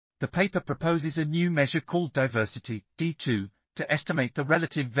The paper proposes a new measure called diversity, D2, to estimate the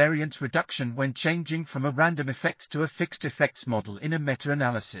relative variance reduction when changing from a random effects to a fixed effects model in a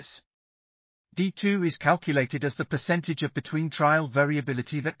meta-analysis. D2 is calculated as the percentage of between-trial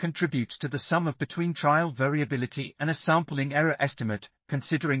variability that contributes to the sum of between-trial variability and a sampling error estimate,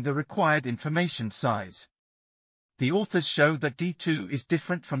 considering the required information size. The authors show that D2 is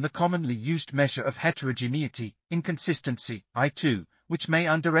different from the commonly used measure of heterogeneity, inconsistency, I2, which may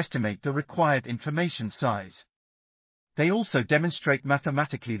underestimate the required information size. They also demonstrate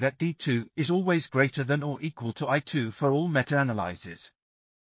mathematically that D2 is always greater than or equal to I2 for all meta-analyses.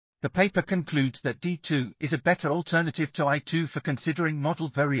 The paper concludes that D2 is a better alternative to I2 for considering model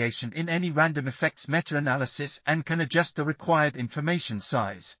variation in any random effects meta-analysis and can adjust the required information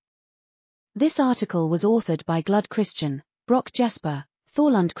size. This article was authored by Gluud Kristian, Brok Jesper,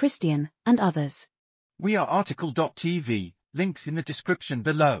 Thorlund Kristian, and others. We are RTCLTV, links in the description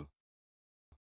below.